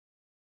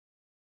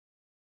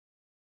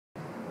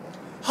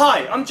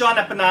Hi, I'm John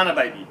at Banana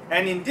Baby,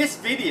 and in this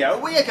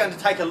video we are going to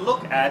take a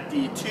look at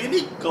the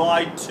Thule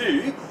Glide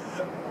 2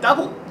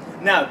 Double.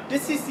 Now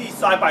this is the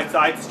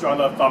side-by-side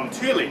stroller from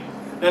Thule.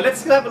 Now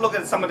let's have a look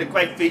at some of the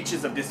great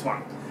features of this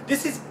one.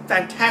 This is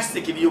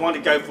fantastic if you want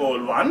to go for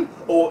a run,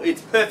 or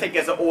it's perfect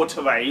as an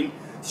all-terrain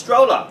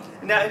stroller.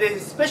 Now it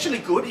is especially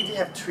good if you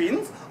have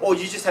twins or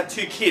you just have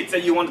two kids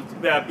that you want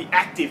to be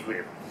active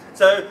with.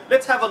 So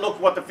let's have a look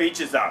what the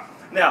features are.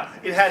 Now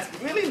it has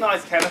really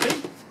nice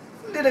canopy,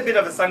 a little bit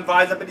of a sun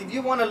visor, but if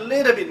you want a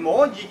little bit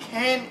more you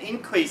can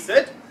increase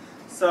it.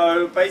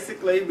 So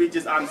basically we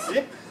just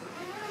unzip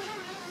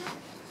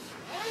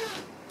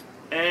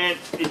and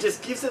it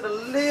just gives it a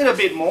little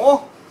bit more.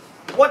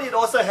 What it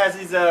also has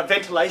is a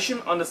ventilation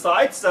on the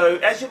side, so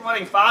as you're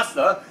running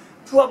faster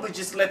probably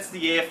just lets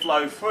the air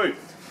flow through.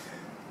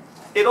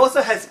 It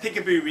also has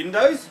peekaboo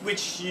windows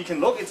which you can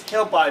look, it's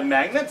held by a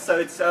magnet, so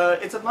it's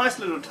a nice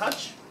little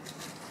touch.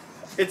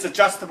 It's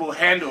adjustable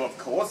handle of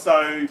course,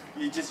 so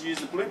you just use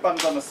the blue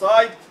buttons on the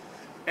side.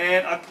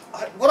 And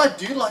what I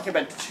do like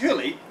about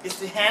Thule is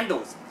the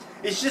handles.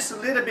 It's just a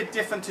little bit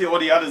different to all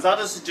the others.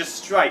 Others are just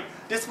straight.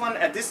 This one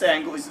at this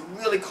angle is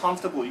really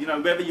comfortable, you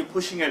know, whether you're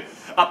pushing it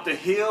up the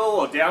hill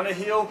or down the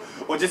hill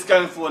or just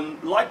going for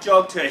a light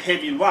jog to a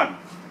heavy run.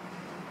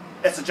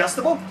 It's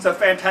adjustable, so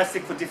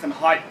fantastic for different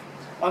height.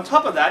 On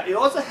top of that, it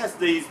also has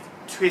these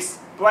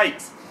twist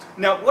brakes.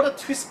 Now what a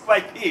twist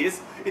brake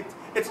is,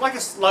 it's like a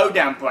slow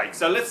down brake.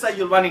 So let's say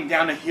you're running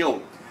down a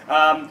hill.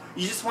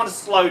 You just want to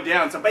slow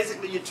down. So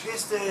basically you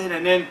twist it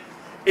and then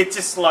it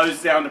just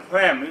slows down the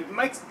pram.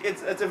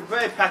 It's a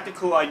very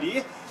practical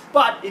idea.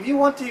 But if you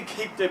want to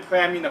keep the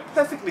pram in a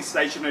perfectly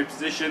stationary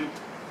position,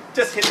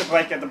 just hit the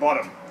brake at the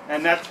bottom.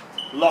 And that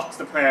locks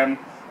the pram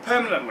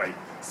permanently.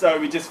 So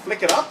we just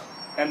flick it up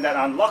and that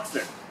unlocks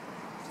it.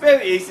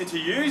 Very easy to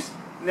use.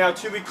 Now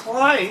to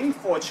recline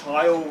for a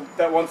child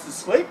that wants to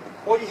sleep,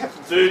 all you have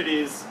to do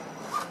is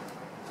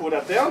pull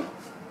that down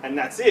and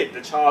that's it. The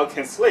child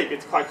can sleep.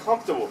 It's quite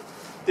comfortable.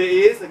 There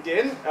is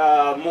again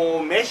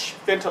more mesh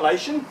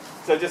ventilation,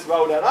 so just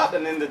roll that up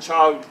and then the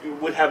child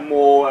would have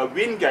more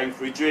wind going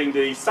through during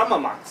the summer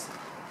months.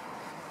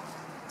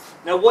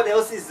 Now what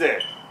else is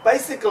there?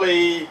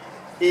 Basically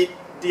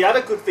the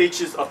other good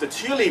features of the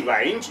Thule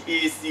range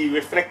is the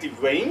reflective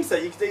rims, so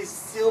you can see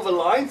silver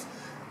lines.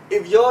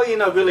 If you're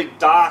in a really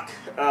dark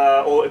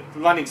or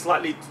running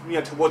slightly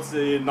towards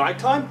the night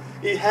time,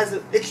 it has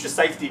an extra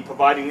safety,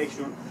 providing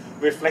extra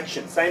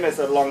reflection, same as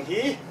along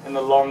here and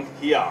along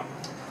here.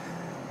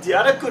 The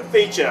other good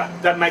feature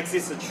that makes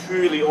this a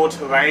truly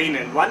all-terrain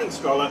and running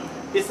stroller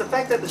is the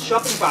fact that the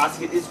shopping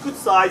basket is good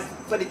size,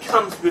 but it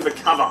comes with a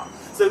cover.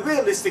 So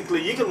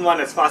realistically you can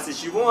run as fast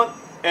as you want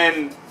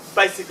and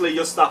basically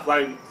your stuff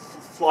won't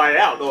fly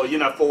out or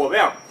fall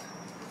out.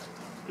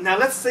 Now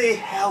let's see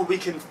how we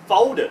can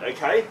fold it,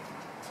 okay?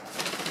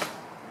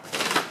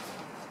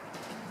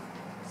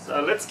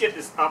 So let's get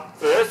this up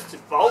first to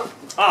fold.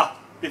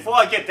 Before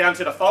I get down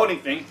to the folding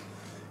thing,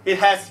 it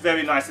has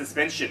very nice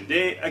suspension.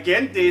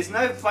 Again, there's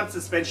no front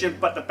suspension,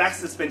 but the back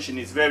suspension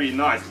is very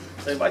nice.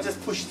 So if I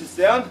just push this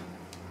down,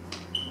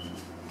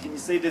 can you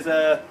see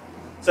so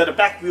the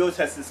back wheels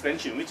has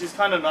suspension, which is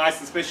kind of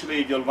nice, especially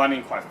if you're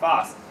running quite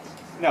fast.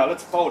 Now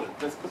let's fold it.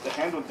 Let's put the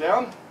handle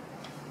down.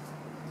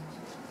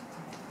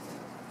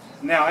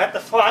 Now at the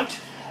front,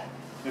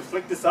 we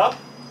flick this up.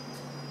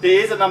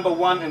 There is a number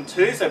 1 and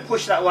 2, so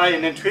push that way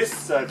and then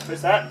twist. So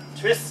twist that,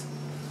 twist,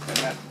 and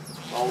that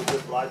folds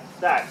it like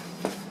that.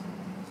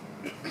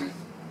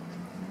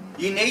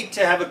 You need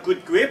to have a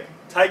good grip.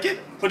 Take it,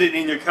 put it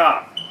in your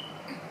car.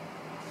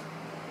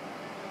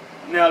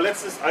 Now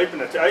let's just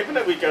open it. To open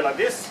it we go like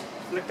this,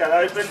 flick that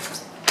open,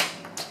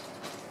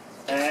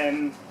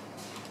 and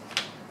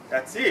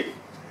that's it.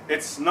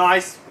 It's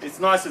nice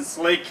and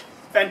sleek.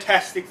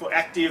 Fantastic for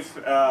active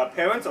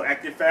parents or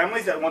active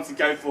families that want to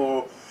go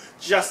for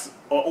just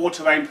an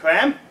all-terrain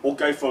pram or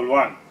go for a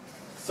run.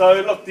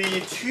 So look, the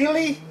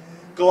Thule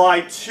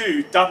Glide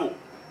 2 Double,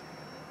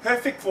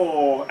 perfect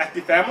for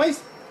active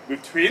families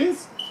with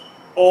twins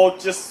or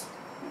just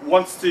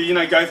wants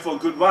to go for a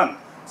good run.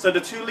 So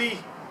the Thule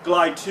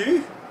Glide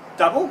 2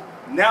 Double,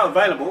 now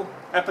available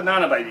at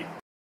Banana Baby.